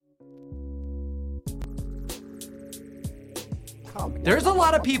There's a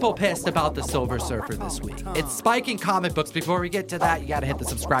lot of people pissed about the Silver Surfer this week. It's spiking comic books. Before we get to that, you got to hit the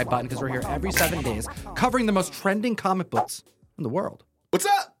subscribe button because we're here every 7 days covering the most trending comic books in the world. What's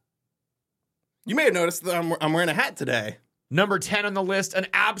up? You may have noticed that I'm wearing a hat today. Number 10 on the list, an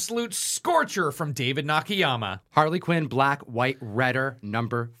absolute scorcher from David Nakayama. Harley Quinn Black, White, Redder,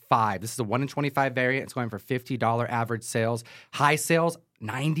 number 5. This is a 1 in 25 variant. It's going for $50 average sales. High sales,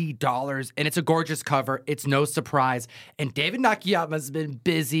 $90. And it's a gorgeous cover. It's no surprise. And David Nakayama's been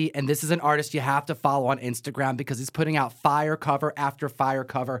busy. And this is an artist you have to follow on Instagram because he's putting out fire cover after fire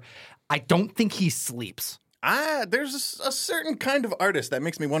cover. I don't think he sleeps. There's a certain kind of artist that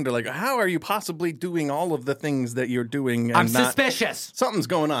makes me wonder, like, how are you possibly doing all of the things that you're doing? And I'm suspicious. Something's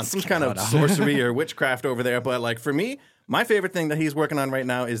going on. Some kind of sorcery or witchcraft over there. But, like, for me, my favorite thing that he's working on right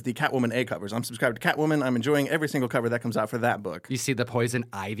now is the Catwoman A covers. I'm subscribed to Catwoman. I'm enjoying every single cover that comes out for that book. You see the Poison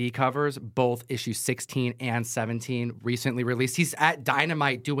Ivy covers, both issue 16 and 17, recently released. He's at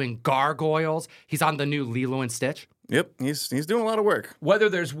Dynamite doing gargoyles. He's on the new Lilo and Stitch. Yep, he's doing a lot of work. Whether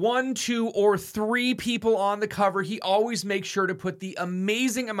there's 1, 2, or 3 people on the cover, he always makes sure to put the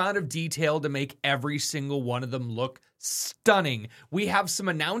amazing amount of detail to make every single one of them look stunning. We have some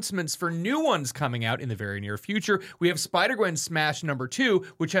announcements for new ones coming out in the very near future. We have Spider-Gwen Smash number 2,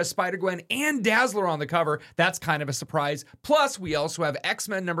 which has Spider-Gwen and Dazzler on the cover. That's kind of a surprise. Plus, we also have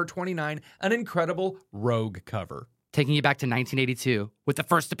X-Men number 29, an incredible Rogue cover. Taking you back to 1982 with the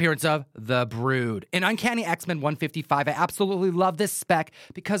first appearance of The Brood. In Uncanny X-Men 155, I absolutely love this spec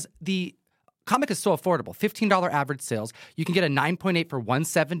because the comic is so affordable. $15 average sales. You can get a 9.8 for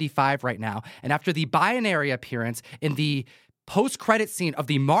 $175 right now. And after the binary appearance in the post-credit scene of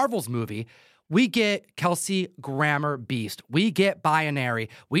the Marvels movie, we get Kelsey Grammer Beast. We get binary.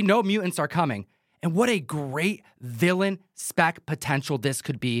 We know mutants are coming. And what a great villain spec potential this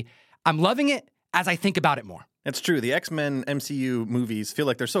could be. I'm loving it as I think about it more. It's true. The X-Men MCU movies feel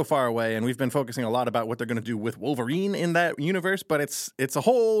like they're so far away, and we've been focusing a lot about what they're going to do with Wolverine in that universe, but it's a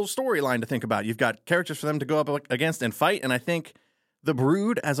whole storyline to think about. You've got characters for them to go up against and fight, and I think the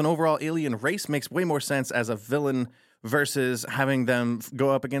Brood as an overall alien race makes way more sense as a villain versus having them go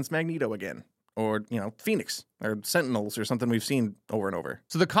up against Magneto again. Or, Phoenix or Sentinels or something we've seen over and over.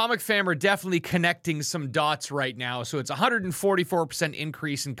 So the comic fam are definitely connecting some dots right now. So it's a 144%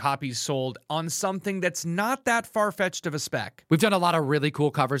 increase in copies sold on something that's not that far-fetched of a spec. We've done a lot of really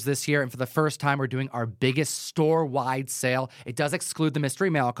cool covers this year, and for the first time, we're doing our biggest store-wide sale. It does exclude the mystery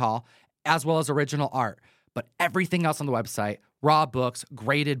mail call, as well as original art. But everything else on the website, raw books,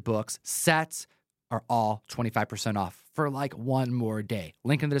 graded books, sets, are all 25% off for like one more day.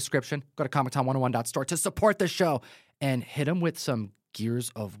 Link in the description. Go to ComicTown101.store to support the show and hit them with some Gears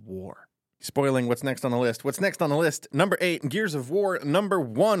of War. Spoiling what's next on the list. What's next on the list? Number 8, Gears of War. Number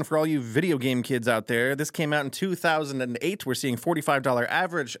 1 for all you video game kids out there. This came out in 2008. We're seeing $45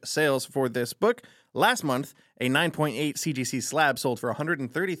 average sales for this book. Last month, a 9.8 CGC slab sold for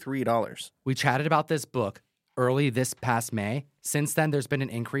 $133. We chatted about this book early this past May. Since then, there's been an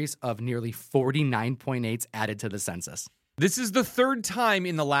increase of nearly 49.8s added to the census. This is the third time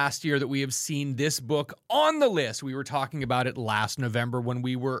in the last year that we have seen this book on the list. We were talking about it last November when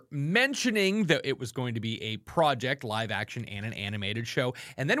we were mentioning that it was going to be a project, live action, and an animated show.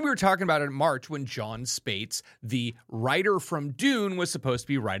 And then we were talking about it in March when John Spates, the writer from Dune, was supposed to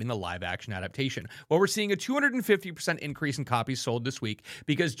be writing the live action adaptation. Well, we're seeing a 250% increase in copies sold this week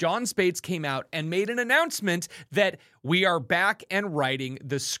because John Spates came out and made an announcement that we are back and writing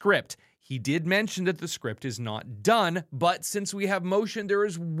the script. He did mention that the script is not done, but since we have motion, there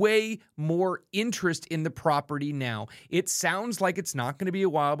is way more interest in the property now. It sounds like it's not going to be a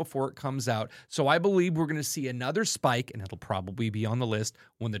while before it comes out, so I believe we're going to see another spike, and it'll probably be on the list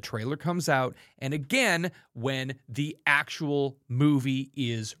when the trailer comes out, and again, when the actual movie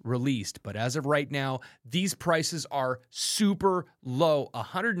is released. But as of right now, these prices are super low.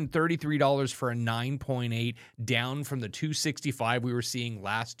 $133 for a 9.8, down from the $265 we were seeing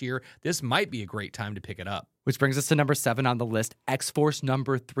last year. This might be a great time to pick it up. Which brings us to number 7 on the list, X-Force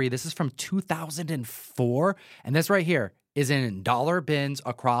number 3. This is from 2004, and this right here is in dollar bins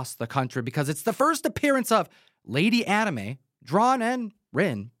across the country because it's the first appearance of Lady Anime, drawn and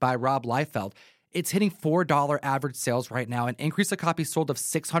written by Rob Liefeld. It's hitting $4 average sales right now, an increase of copies sold of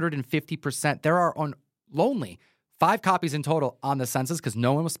 650%. There are only 5 copies in total on the census because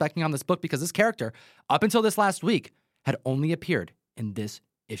no one was specking on this book because this character, up until this last week, had only appeared in this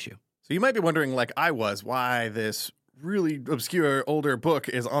issue. So you might be wondering, like I was, why this really obscure older book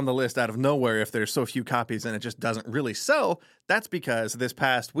is on the list out of nowhere if there's so few copies and it just doesn't really sell, that's because this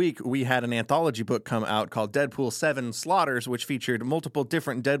past week we had an anthology book come out called Deadpool 7 Slaughters, which featured multiple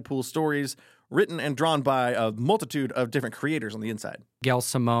different Deadpool stories written and drawn by a multitude of different creators on the inside. Gail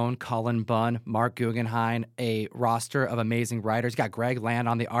Simone, Cullen Bunn, Mark Guggenheim, a roster of amazing writers. You got Greg Land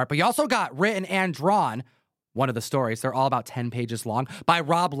on the art, but you also got written and drawn one of the stories. They're all about 10 pages long by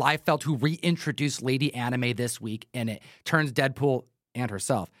Rob Liefeld, who reintroduced Lady Anime this week, and it turns Deadpool and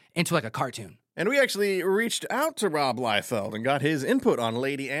herself into like a cartoon. And we actually reached out to Rob Liefeld and got his input on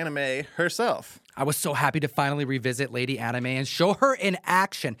Lady Anime herself. I was so happy to finally revisit Lady Anime and show her in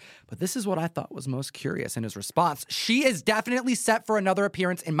action. But this is what I thought was most curious in his response. She is definitely set for another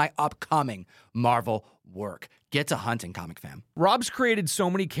appearance in my upcoming Marvel work. Get to hunting, comic fam. Rob's created so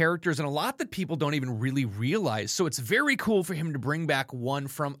many characters and a lot that people don't even really realize. So it's very cool for him to bring back one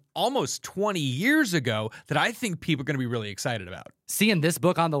from almost 20 years ago that I think people are going to be really excited about. Seeing this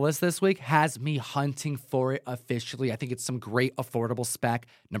book on the list this week has me hunting for it officially. I think it's some great affordable spec.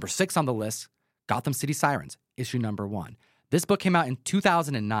 Number 6 on the list, Gotham City Sirens, issue number 1. This book came out in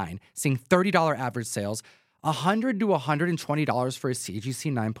 2009, seeing $30 average sales, $100 to $120 for a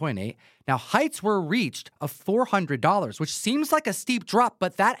CGC 9.8. Now, heights were reached of $400, which seems like a steep drop,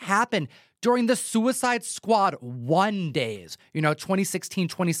 but that happened during the Suicide Squad 1 days, 2016,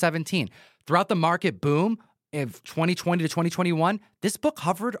 2017. Throughout the market boom of 2020 to 2021, this book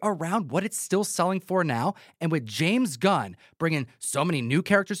hovered around what it's still selling for now. And with James Gunn bringing so many new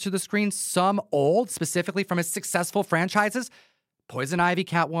characters to the screen, some old, specifically from his successful franchises, Poison Ivy,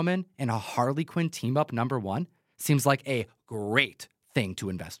 Catwoman, and a Harley Quinn team-up number 1 seems like a great thing to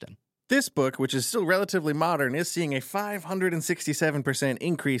invest in. This book, which is still relatively modern, is seeing a 567%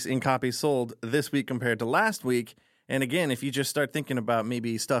 increase in copies sold this week compared to last week. And again, if you just start thinking about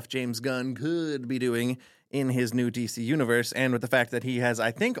maybe stuff James Gunn could be doing in his new DC universe, and with the fact that he has,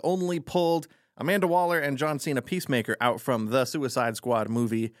 I think, only pulled Amanda Waller and John Cena Peacemaker out from the Suicide Squad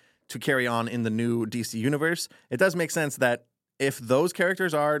movie to carry on in the new DC universe, it does make sense that if those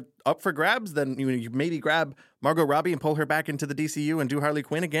characters are up for grabs, then you maybe grab Margot Robbie and pull her back into the DCU and do Harley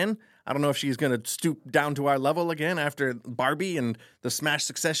Quinn again. I don't know if she's going to stoop down to our level again after Barbie and the smash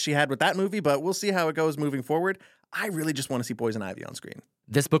success she had with that movie, but we'll see how it goes moving forward. I really just want to see Poison Ivy on screen.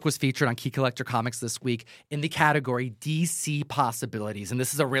 This book was featured on Key Collector Comics this week in the category DC Possibilities, and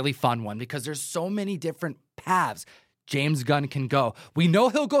this is a really fun one because there's so many different paths James Gunn can go. We know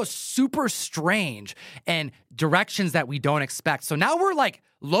he'll go super strange and directions that we don't expect. So now we're like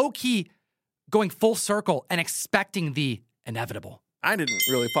low-key going full circle and expecting the inevitable. I didn't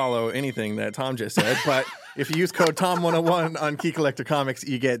really follow anything that Tom just said, but if you use code TOM101 on Key Collector Comics,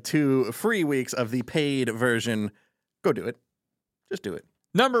 you get 2 free weeks of the paid version. Go do it. Just do it.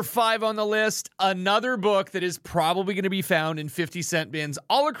 Number 5 on the list, another book that is probably going to be found in 50-cent bins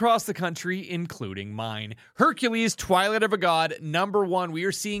all across the country, including mine. Hercules, Twilight of a God, number 1. We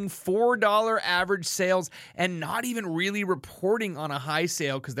are seeing $4 average sales and not even really reporting on a high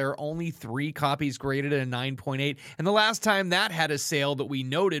sale because there are only 3 copies graded at a 9.8. And the last time that had a sale that we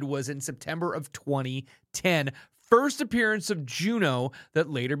noted was in September of 2010. First appearance of Juno that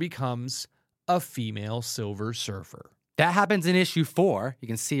later becomes a female Silver Surfer. That happens in issue 4. You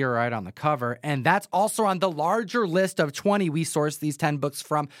can see her right on the cover. And that's also on the larger list of 20 we sourced these 10 books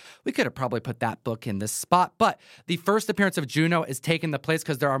from. We could have probably put that book in this spot. But the first appearance of Juno is taking the place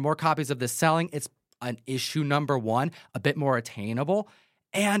because there are more copies of this selling. It's an issue number 1, a bit more attainable.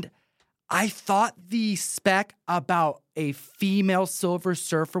 And I thought the spec about a female Silver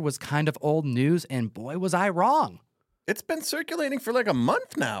Surfer was kind of old news. And boy, was I wrong. It's been circulating for like a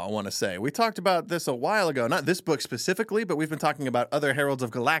month now, I want to say. We talked about this a while ago. Not this book specifically, but we've been talking about other Heralds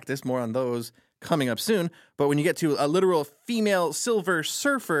of Galactus, more on those coming up soon. But when you get to a literal female Silver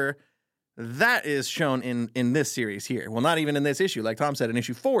Surfer, that is shown in this series here. Well, not even in this issue. Like Tom said, in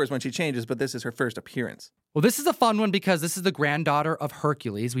issue 4 is when she changes, but this is her first appearance. Well, this is a fun one because this is the granddaughter of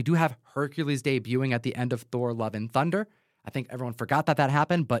Hercules. We do have Hercules debuting at the end of Thor, Love and Thunder. I think everyone forgot that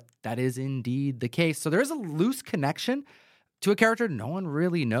happened, but that is indeed the case. So there is a loose connection to a character no one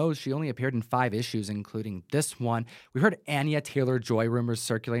really knows. She only appeared in 5 issues, including this one. We heard Anya Taylor-Joy rumors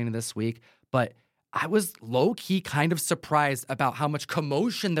circulating this week, but I was low-key kind of surprised about how much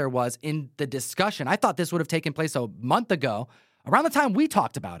commotion there was in the discussion. I thought this would have taken place a month ago, around the time we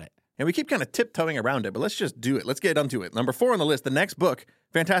talked about it. And we keep kind of tiptoeing around it, but let's just do it. Let's get onto it. Number 4 on the list, the next book,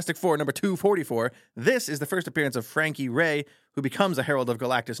 Fantastic Four, number 244. This is the first appearance of Frankie Ray, who becomes a Herald of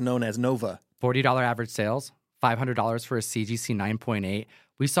Galactus known as Nova. $40 average sales, $500 for a CGC 9.8.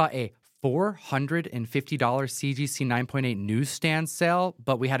 We saw a $450 CGC 9.8 newsstand sale,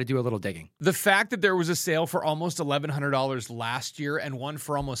 but we had to do a little digging. The fact that there was a sale for almost $1,100 last year and one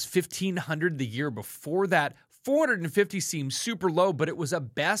for almost $1,500 the year before that, $450 seems super low, but it was a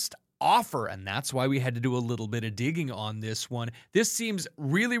best offer, and that's why we had to do a little bit of digging on this one. This seems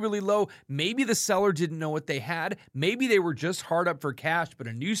really, really low. Maybe the seller didn't know what they had. Maybe they were just hard up for cash, but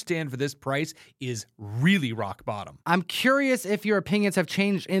a newsstand for this price is really rock bottom. I'm curious if your opinions have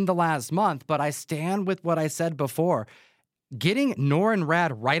changed in the last month, but I stand with what I said before. Getting Nor and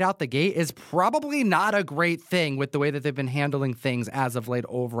Rad right out the gate is probably not a great thing with the way that they've been handling things as of late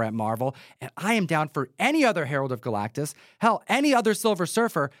over at Marvel. And I am down for any other Herald of Galactus, hell, any other Silver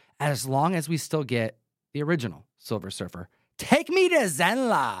Surfer, as long as we still get the original Silver Surfer. Take me to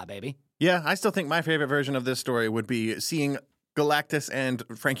Zenla, baby. Yeah, I still think my favorite version of this story would be seeing Galactus and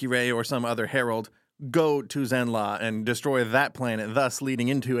Frankie Ray or some other Herald go to Zenla and destroy that planet, thus leading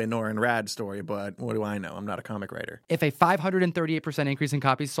into a Nor and Rad story. But what do I know? I'm not a comic writer. If a 538% increase in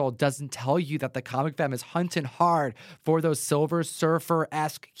copies sold doesn't tell you that the comic fam is hunting hard for those Silver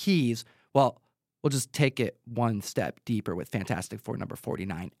Surfer-esque keys, well, we'll just take it one step deeper with Fantastic Four number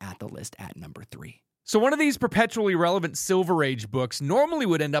 49 at the list at number 3. So one of these perpetually relevant Silver Age books normally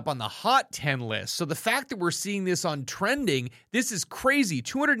would end up on the Hot 10 list. So the fact that we're seeing this on trending, this is crazy.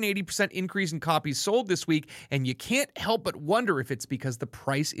 280% increase in copies sold this week, and you can't help but wonder if it's because the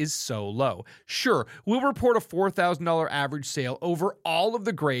price is so low. Sure, we'll report a $4,000 average sale over all of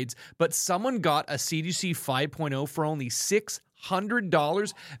the grades, but someone got a CGC 5.0 for only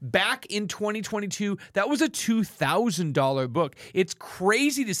 $600 back in 2022. That was a $2,000 book. It's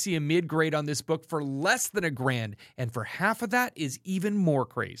crazy to see a mid-grade on this book for less than $1,000, and for half of that is even more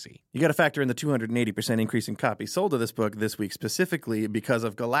crazy. You got to factor in the 280% increase in copies sold of this book this week specifically because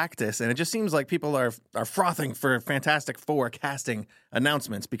of Galactus, and it just seems like people are frothing for Fantastic Four casting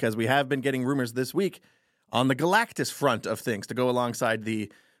announcements because we have been getting rumors this week on the Galactus front of things to go alongside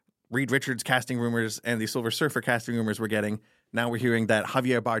the Reed Richards casting rumors and the Silver Surfer casting rumors we're getting. Now we're hearing that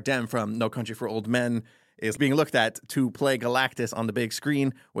Javier Bardem from No Country for Old Men is being looked at to play Galactus on the big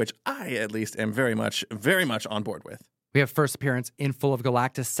screen, which I, at least, am very much on board with. We have first appearance in Full of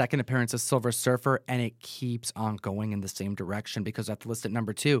Galactus, second appearance of Silver Surfer, and it keeps on going in the same direction because at the list at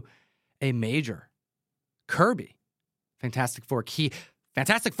number 2, a major Kirby Fantastic Four key.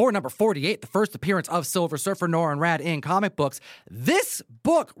 Fantastic Four number 48, the first appearance of Silver Surfer, Nor and Rad in comic books. This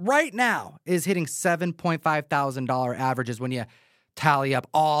book right now is hitting $7,500 averages when you tally up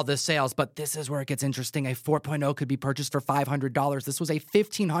all the sales. But this is where it gets interesting. A 4.0 could be purchased for $500. This was a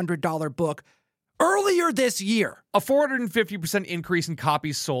 $1,500 book earlier this year. A 450% increase in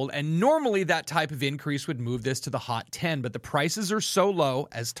copies sold, and normally that type of increase would move this to the Hot 10, but the prices are so low.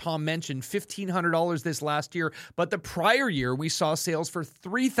 As Tom mentioned, $1,500 this last year, but the prior year we saw sales for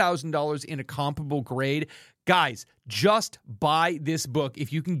 $3,000 in a comparable grade. Guys, just buy this book.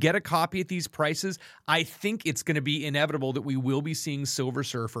 If you can get a copy at these prices, I think it's going to be inevitable that we will be seeing Silver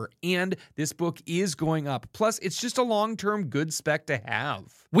Surfer, and this book is going up. Plus, it's just a long-term good spec to have.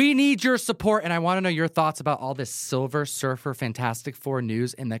 We need your support, and I want to know your thoughts about all this Silver Surfer Fantastic Four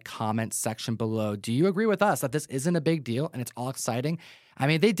news in the comments section below. Do you agree with us that this isn't a big deal and it's all exciting? I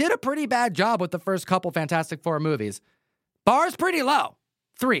mean, they did a pretty bad job with the first couple Fantastic Four movies. Bar's pretty low.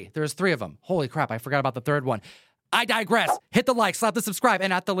 3. There's 3 of them. Holy crap, I forgot about the third one. I digress. Hit the like, slap the subscribe,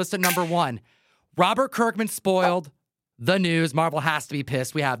 and at the list at number 1, Robert Kirkman spoiled the news. Marvel has to be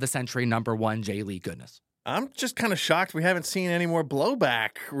pissed. We have the Century number 1, Jay Lee. Goodness. I'm just kind of shocked we haven't seen any more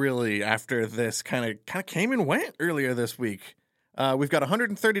blowback, really, after this kind of came and went earlier this week. We've got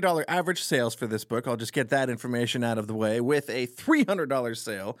 $130 average sales for this book. I'll just get that information out of the way, with a $300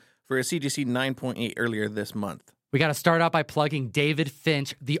 sale for a CGC 9.8 earlier this month. We got to start out by plugging David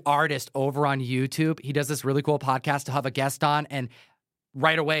Finch, the artist, over on YouTube. He does this really cool podcast to have a guest on, and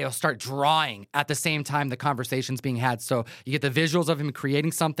right away he'll start drawing at the same time the conversation's being had. So you get the visuals of him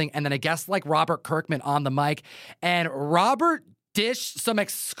creating something, and then a guest like Robert Kirkman on the mic. And Robert dished some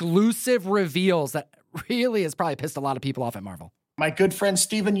exclusive reveals that really has probably pissed a lot of people off at Marvel. My good friend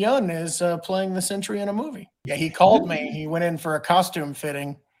Steven Yeun is playing the Sentry in a movie. Yeah, he called me. He went in for a costume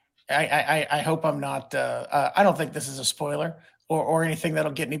fitting. I hope I'm not, I don't think this is a spoiler or anything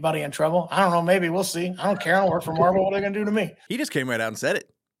that'll get anybody in trouble. I don't know. Maybe we'll see. I don't care. I don't work for Marvel. What are they going to do to me? He just came right out and said it.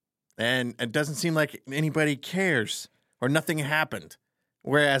 And it doesn't seem like anybody cares or nothing happened.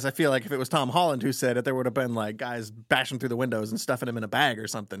 Whereas I feel like if it was Tom Holland who said it, there would have been like guys bashing through the windows and stuffing him in a bag or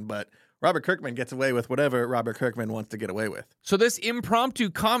something. But Robert Kirkman gets away with whatever Robert Kirkman wants to get away with. So this impromptu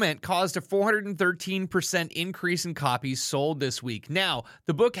comment caused a 413% increase in copies sold this week. Now,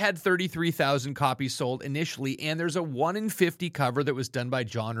 the book had 33,000 copies sold initially, and there's a 1 in 50 cover that was done by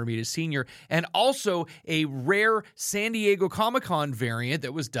John Romita Sr., and also a rare San Diego Comic-Con variant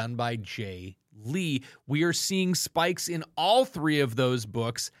that was done by Jay Lee. We are seeing spikes in all three of those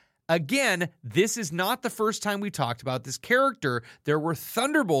books. Again, this is not the first time we talked about this character. There were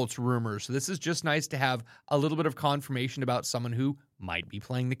Thunderbolts rumors, so this is just nice to have a little bit of confirmation about someone who might be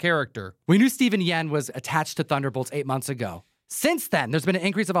playing the character. We knew Stephen Yen was attached to Thunderbolts 8 months ago. Since then, there's been an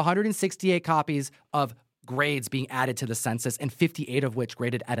increase of 168 copies of grades being added to the census, and 58 of which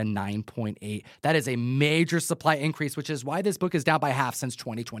graded at a 9.8. That is a major supply increase, which is why this book is down by half since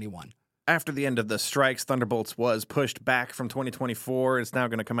 2021. After the end of the strikes, Thunderbolts was pushed back from 2024. It's now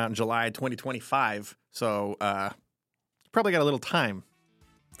going to come out in July 2025. So probably got a little time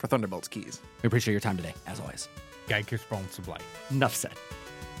for Thunderbolts keys. We appreciate your time today, as always. Guy responsibly. Enough said.